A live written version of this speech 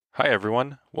Hi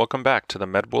everyone, welcome back to the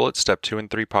MedBullet Step 2 and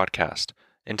 3 podcast.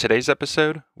 In today's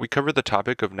episode, we cover the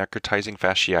topic of necrotizing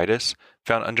fasciitis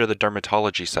found under the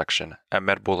Dermatology section at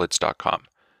medbullets.com.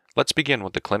 Let's begin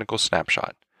with the clinical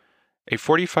snapshot. A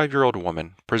 45-year-old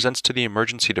woman presents to the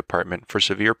emergency department for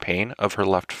severe pain of her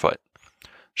left foot.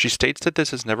 She states that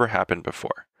this has never happened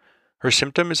before. Her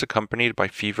symptom is accompanied by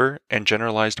fever and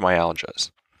generalized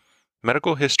myalgias.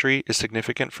 Medical history is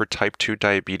significant for type 2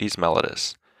 diabetes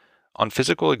mellitus. On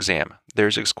physical exam, there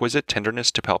is exquisite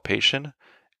tenderness to palpation,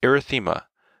 erythema,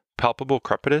 palpable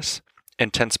crepitus,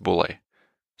 and tense bullae.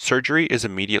 Surgery is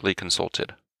immediately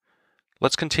consulted.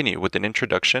 Let's continue with an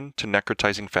introduction to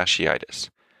necrotizing fasciitis.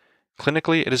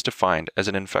 Clinically, it is defined as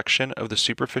an infection of the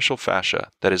superficial fascia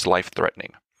that is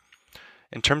life-threatening.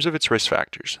 In terms of its risk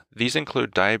factors, these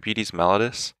include diabetes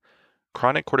mellitus,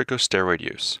 chronic corticosteroid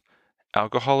use,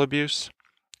 alcohol abuse,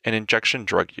 and injection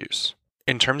drug use.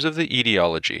 In terms of the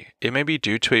etiology, it may be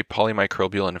due to a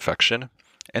polymicrobial infection,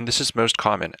 and this is most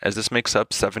common as this makes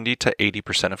up 70 to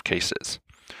 80% of cases.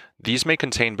 These may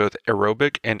contain both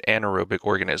aerobic and anaerobic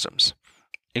organisms.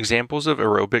 Examples of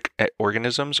aerobic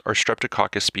organisms are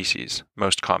Streptococcus species,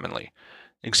 most commonly.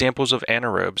 Examples of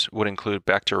anaerobes would include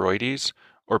Bacteroides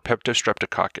or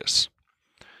Peptostreptococcus.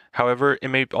 However, it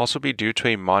may also be due to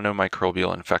a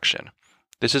monomicrobial infection.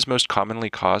 This is most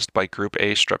commonly caused by group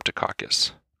A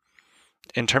Streptococcus.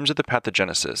 In terms of the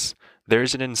pathogenesis, there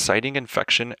is an inciting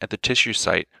infection at the tissue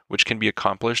site which can be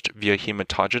accomplished via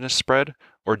hematogenous spread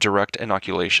or direct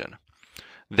inoculation.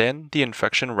 Then, the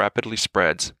infection rapidly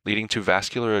spreads, leading to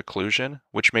vascular occlusion,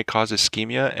 which may cause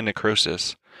ischemia and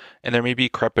necrosis, and there may be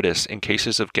crepitus in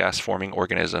cases of gas-forming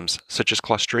organisms such as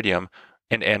Clostridium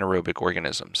and anaerobic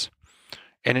organisms.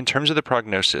 And in terms of the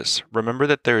prognosis, remember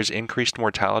that there is increased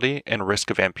mortality and risk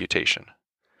of amputation.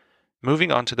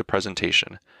 Moving on to the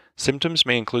presentation, symptoms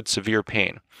may include severe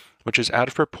pain, which is out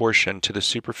of proportion to the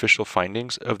superficial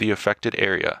findings of the affected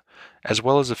area, as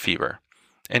well as a fever.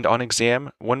 And on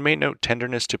exam, one may note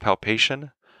tenderness to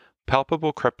palpation,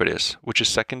 palpable crepitus, which is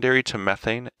secondary to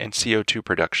methane and CO2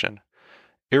 production,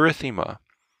 erythema,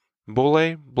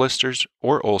 bullae, blisters,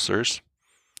 or ulcers,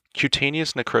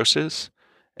 cutaneous necrosis,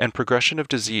 and progression of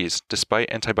disease despite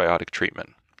antibiotic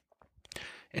treatment.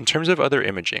 In terms of other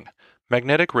imaging,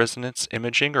 magnetic resonance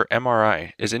imaging, or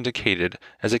MRI, is indicated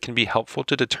as it can be helpful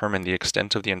to determine the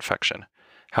extent of the infection.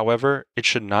 However, it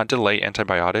should not delay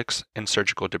antibiotics and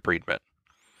surgical debridement.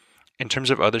 In terms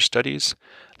of other studies,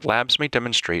 labs may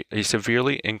demonstrate a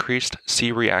severely increased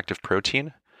C-reactive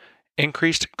protein,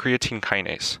 increased creatine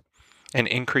kinase, and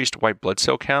increased white blood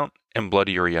cell count and blood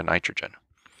urea nitrogen.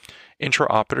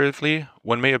 Intraoperatively,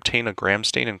 one may obtain a gram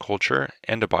stain in culture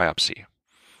and a biopsy.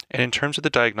 And in terms of the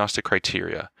diagnostic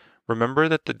criteria, remember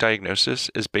that the diagnosis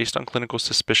is based on clinical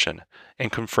suspicion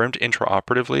and confirmed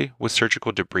intraoperatively with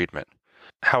surgical debridement.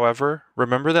 However,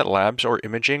 remember that labs or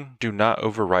imaging do not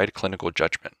override clinical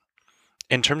judgment.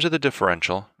 In terms of the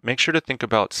differential, make sure to think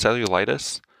about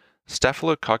cellulitis,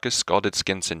 Staphylococcus scalded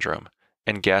skin syndrome,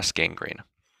 and gas gangrene.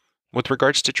 With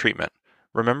regards to treatment,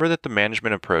 remember that the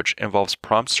management approach involves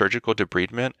prompt surgical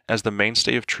debridement as the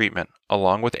mainstay of treatment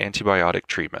along with antibiotic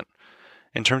treatment.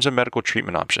 In terms of medical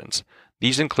treatment options,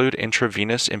 these include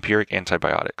intravenous empiric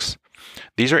antibiotics.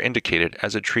 These are indicated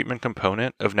as a treatment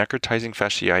component of necrotizing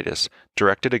fasciitis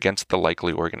directed against the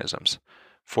likely organisms.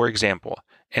 For example,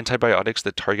 antibiotics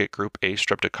that target group A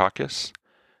Streptococcus,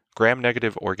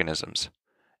 gram-negative organisms,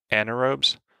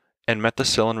 anaerobes, and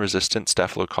methicillin-resistant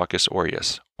Staphylococcus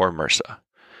aureus, or MRSA.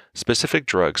 Specific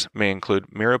drugs may include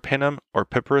meropenem or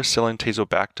piperacillin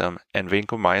tazobactam and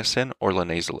vancomycin or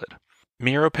linezolid.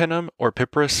 Meropenem or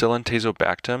piperacillin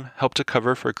tazobactam help to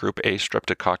cover for group A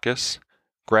Streptococcus,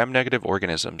 gram-negative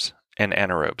organisms, and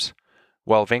anaerobes,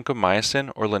 while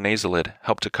vancomycin or linezolid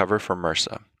help to cover for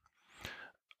MRSA.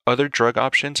 Other drug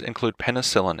options include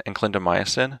penicillin and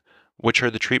clindamycin, which are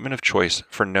the treatment of choice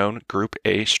for known group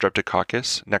A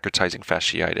Streptococcus necrotizing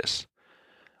fasciitis.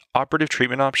 Operative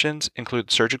treatment options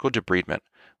include surgical debridement,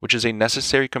 which is a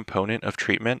necessary component of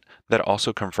treatment that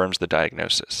also confirms the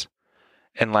diagnosis.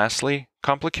 And lastly,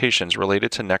 complications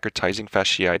related to necrotizing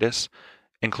fasciitis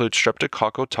include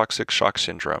streptococcal toxic shock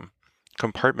syndrome,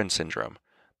 compartment syndrome,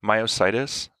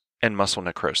 myositis, and muscle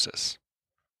necrosis.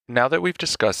 Now that we've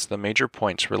discussed the major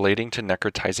points relating to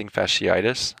necrotizing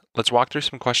fasciitis, let's walk through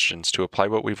some questions to apply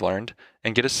what we've learned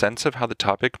and get a sense of how the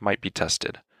topic might be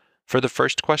tested. For the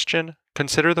first question,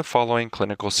 consider the following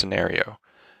clinical scenario.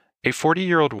 A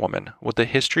 40-year-old woman with a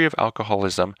history of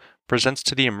alcoholism presents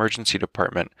to the emergency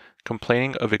department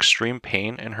complaining of extreme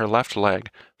pain in her left leg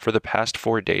for the past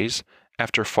 4 days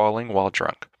after falling while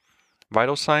drunk.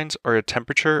 Vital signs are a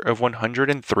temperature of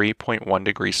 103.1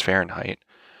 degrees Fahrenheit,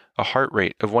 a heart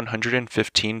rate of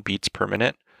 115 beats per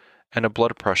minute, and a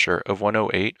blood pressure of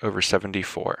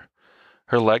 108/74.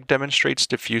 Her leg demonstrates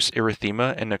diffuse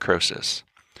erythema and necrosis.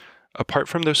 Apart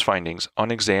from those findings,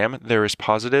 on exam there is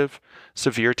positive,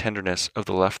 severe tenderness of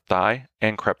the left thigh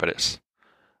and crepitus.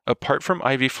 Apart from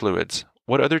IV fluids,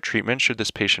 what other treatment should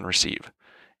this patient receive?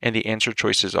 And the answer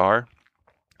choices are: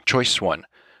 Choice 1.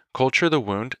 Culture the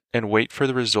wound and wait for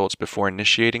the results before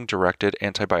initiating directed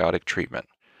antibiotic treatment.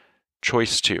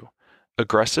 Choice 2.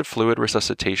 Aggressive fluid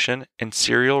resuscitation and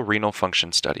serial renal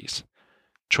function studies.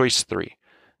 Choice 3.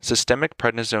 Systemic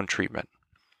prednisone treatment.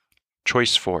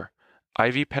 Choice 4.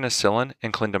 IV penicillin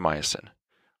and clindamycin.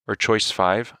 Or choice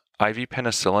 5. IV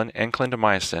penicillin and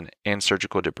clindamycin and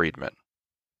surgical debridement.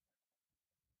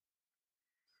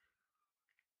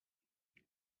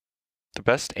 The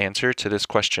best answer to this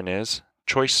question is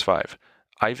choice 5.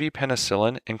 IV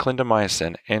penicillin and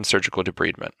clindamycin and surgical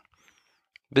debridement.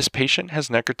 This patient has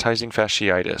necrotizing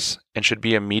fasciitis and should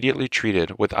be immediately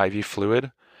treated with IV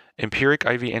fluid, empiric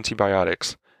IV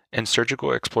antibiotics, and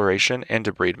surgical exploration and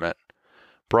debridement.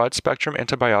 Broad-spectrum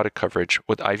antibiotic coverage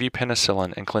with IV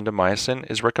penicillin and clindamycin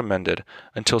is recommended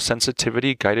until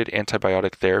sensitivity-guided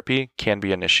antibiotic therapy can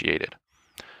be initiated.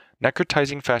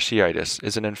 Necrotizing fasciitis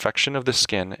is an infection of the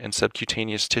skin and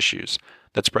subcutaneous tissues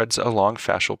that spreads along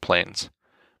fascial planes.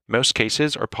 Most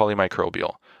cases are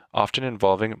polymicrobial, often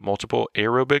involving multiple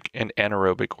aerobic and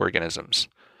anaerobic organisms.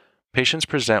 Patients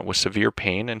present with severe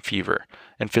pain and fever,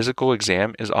 and physical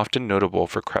exam is often notable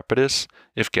for crepitus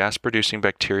if gas-producing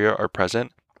bacteria are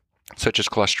present, such as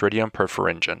Clostridium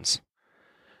perfringens.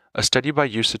 A study by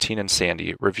Usatin and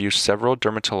Sandy reviews several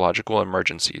dermatological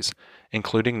emergencies,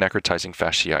 including necrotizing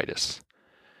fasciitis.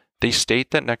 They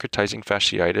state that necrotizing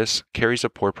fasciitis carries a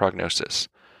poor prognosis,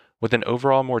 with an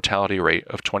overall mortality rate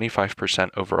of 25%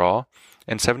 overall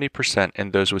and 70%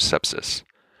 in those with sepsis.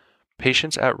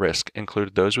 Patients at risk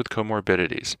include those with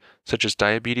comorbidities such as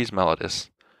diabetes mellitus,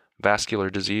 vascular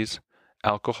disease,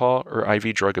 alcohol or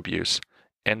IV drug abuse,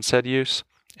 NSAID use,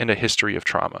 and a history of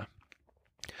trauma.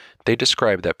 They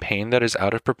describe that pain that is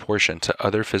out of proportion to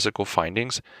other physical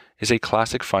findings is a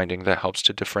classic finding that helps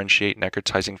to differentiate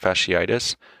necrotizing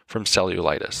fasciitis from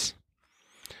cellulitis.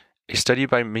 A study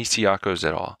by Misiakos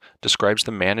et al. Describes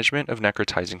the management of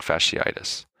necrotizing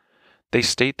fasciitis. They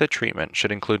state that treatment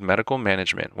should include medical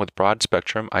management with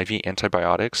broad-spectrum IV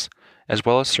antibiotics, as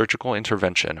well as surgical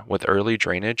intervention with early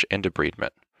drainage and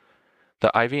debridement.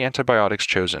 The IV antibiotics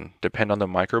chosen depend on the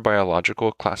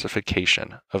microbiological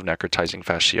classification of necrotizing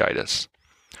fasciitis.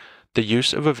 The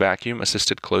use of a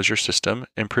vacuum-assisted closure system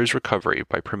improves recovery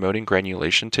by promoting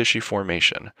granulation tissue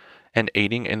formation and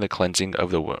aiding in the cleansing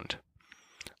of the wound.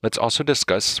 Let's also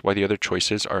discuss why the other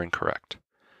choices are incorrect.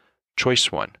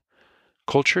 Choice 1.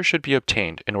 Culture should be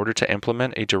obtained in order to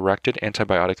implement a directed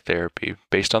antibiotic therapy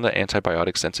based on the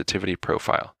antibiotic sensitivity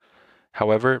profile.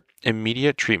 However,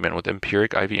 immediate treatment with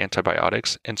empiric IV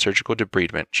antibiotics and surgical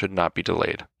debridement should not be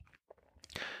delayed.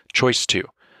 Choice 2.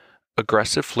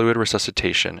 Aggressive fluid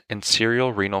resuscitation and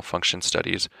serial renal function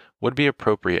studies would be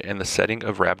appropriate in the setting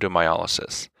of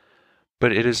rhabdomyolysis,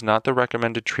 but it is not the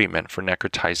recommended treatment for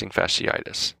necrotizing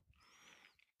fasciitis.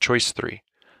 Choice 3.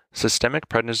 Systemic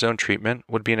prednisone treatment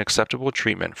would be an acceptable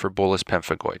treatment for bullous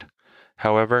pemphigoid.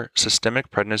 However,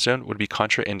 systemic prednisone would be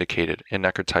contraindicated in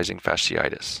necrotizing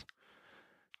fasciitis.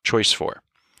 Choice 4.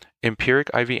 Empiric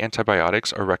IV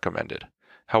antibiotics are recommended.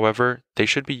 However, they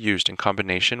should be used in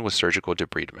combination with surgical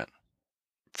debridement.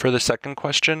 For the second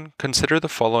question, consider the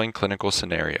following clinical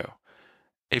scenario.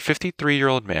 A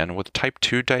 53-year-old man with type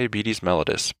 2 diabetes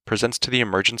mellitus presents to the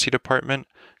emergency department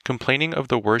complaining of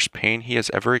the worst pain he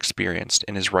has ever experienced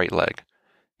in his right leg.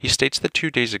 He states that 2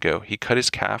 days ago he cut his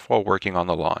calf while working on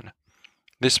the lawn.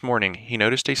 This morning he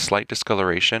noticed a slight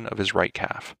discoloration of his right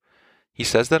calf. He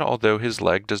says that although his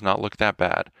leg does not look that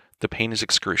bad, the pain is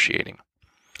excruciating.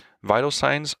 Vital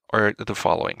signs are the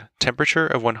following: temperature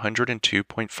of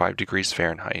 102.5 degrees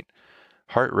Fahrenheit,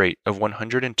 heart rate of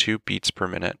 102 beats per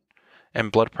minute,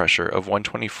 and blood pressure of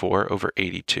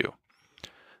 124/82.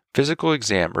 Physical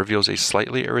exam reveals a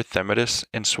slightly erythematous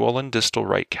and swollen distal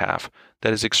right calf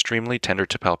that is extremely tender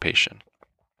to palpation.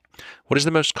 What is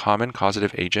the most common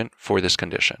causative agent for this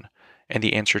condition? And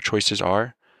the answer choices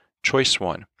are: Choice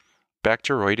 1.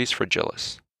 Bacteroides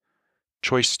fragilis.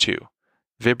 Choice 2.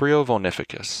 Vibrio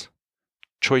vulnificus.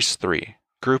 Choice 3.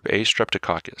 Group A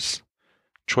streptococcus.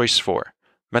 Choice 4.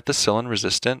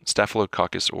 Methicillin-resistant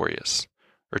Staphylococcus aureus.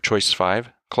 Or choice 5,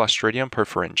 Clostridium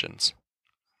perfringens.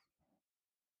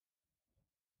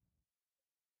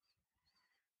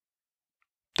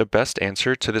 The best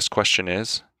answer to this question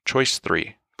is choice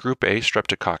 3, Group A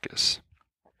streptococcus.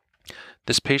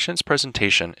 This patient's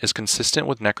presentation is consistent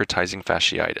with necrotizing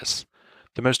fasciitis.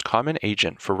 The most common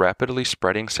agent for rapidly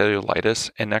spreading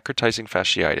cellulitis and necrotizing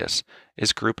fasciitis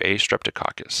is group A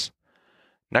streptococcus.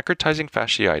 Necrotizing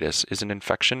fasciitis is an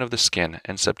infection of the skin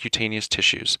and subcutaneous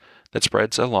tissues that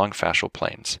spreads along fascial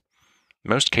planes.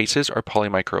 Most cases are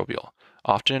polymicrobial,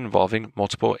 often involving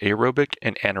multiple aerobic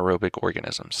and anaerobic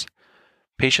organisms.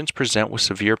 Patients present with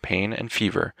severe pain and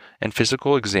fever, and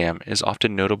physical exam is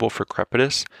often notable for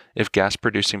crepitus if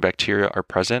gas-producing bacteria are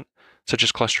present, such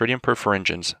as Clostridium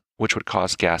perfringens, which would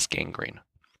cause gas gangrene.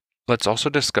 Let's also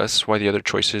discuss why the other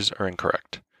choices are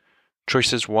incorrect.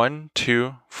 Choices 1,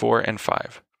 2, 4, and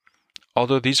 5.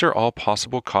 Although these are all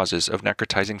possible causes of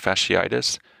necrotizing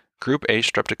fasciitis, group A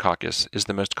streptococcus is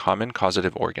the most common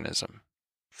causative organism.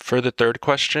 For the third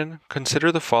question,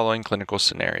 consider the following clinical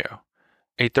scenario.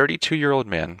 A 32-year-old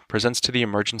man presents to the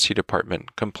emergency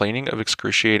department complaining of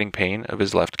excruciating pain of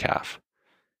his left calf.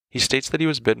 He states that he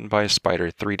was bitten by a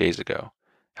spider 3 days ago.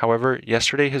 However,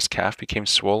 yesterday his calf became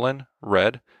swollen,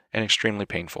 red, and extremely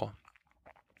painful.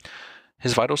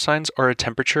 His vital signs are a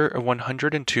temperature of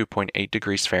 102.8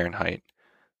 degrees Fahrenheit,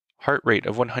 heart rate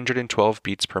of 112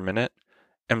 beats per minute,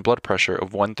 and blood pressure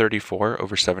of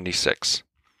 134/76.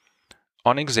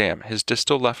 On exam, his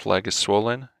distal left leg is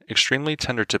swollen, extremely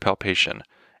tender to palpation,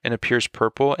 and appears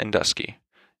purple and dusky.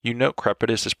 You note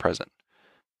crepitus is present.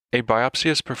 A biopsy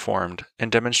is performed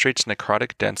and demonstrates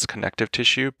necrotic dense connective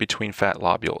tissue between fat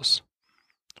lobules.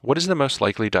 What is the most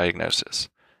likely diagnosis?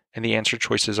 And the answer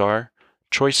choices are: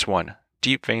 Choice 1,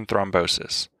 deep vein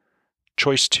thrombosis;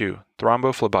 Choice 2,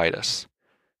 thrombophlebitis;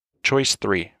 Choice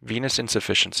 3, venous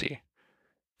insufficiency;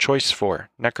 Choice 4,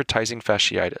 necrotizing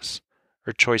fasciitis;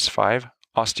 or Choice 5,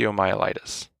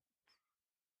 osteomyelitis.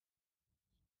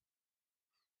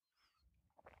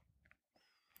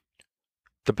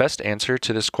 The best answer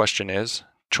to this question is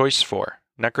Choice 4,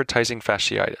 necrotizing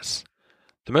fasciitis.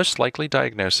 The most likely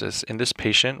diagnosis in this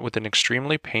patient with an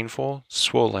extremely painful,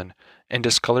 swollen, and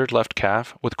discolored left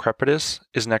calf with crepitus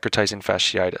is necrotizing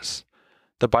fasciitis.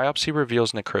 The biopsy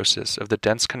reveals necrosis of the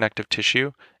dense connective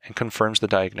tissue and confirms the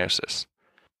diagnosis.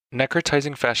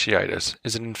 Necrotizing fasciitis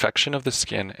is an infection of the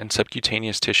skin and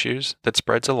subcutaneous tissues that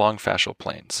spreads along fascial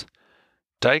planes.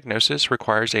 Diagnosis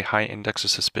requires a high index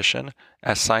of suspicion,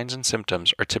 as signs and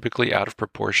symptoms are typically out of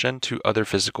proportion to other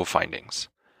physical findings.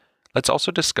 Let's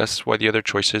also discuss why the other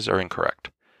choices are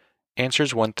incorrect.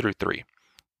 Answers 1 through 3.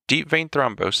 Deep vein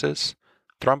thrombosis,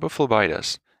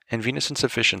 thrombophlebitis, and venous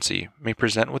insufficiency may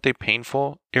present with a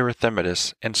painful,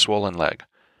 erythematous, and swollen leg.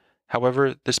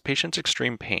 However, this patient's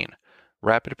extreme pain,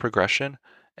 rapid progression,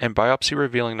 and biopsy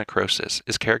revealing necrosis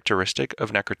is characteristic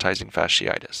of necrotizing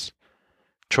fasciitis.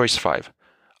 Choice 5.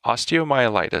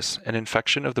 Osteomyelitis, an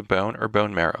infection of the bone or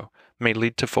bone marrow, may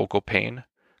lead to focal pain,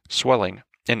 swelling,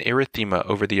 and erythema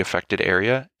over the affected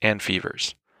area, and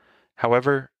fevers.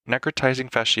 However,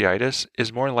 necrotizing fasciitis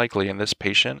is more likely in this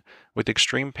patient with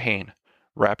extreme pain,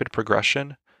 rapid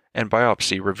progression, and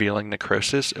biopsy revealing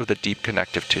necrosis of the deep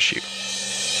connective tissue.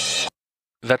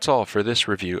 That's all for this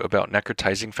review about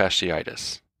necrotizing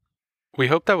fasciitis. We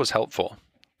hope that was helpful.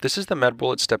 This is the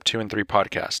MedBullets Step 2 and 3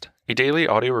 podcast, a daily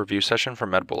audio review session from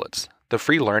MedBullets, the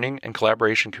free learning and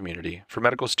collaboration community for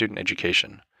medical student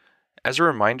education. As a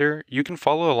reminder, you can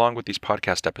follow along with these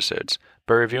podcast episodes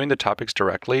by reviewing the topics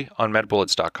directly on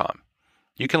medbullets.com.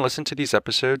 You can listen to these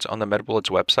episodes on the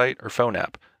MedBullets website or phone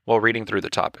app while reading through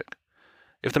the topic.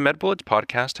 If the MedBullets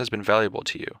podcast has been valuable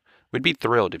to you, we'd be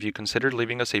thrilled if you considered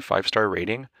leaving us a 5-star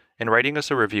rating and writing us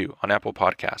a review on Apple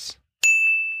Podcasts.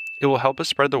 It will help us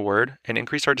spread the word and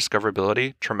increase our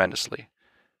discoverability tremendously.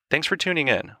 Thanks for tuning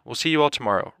in. We'll see you all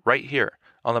tomorrow, right here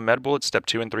on the MedBullets Step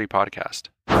 2 and 3 podcast.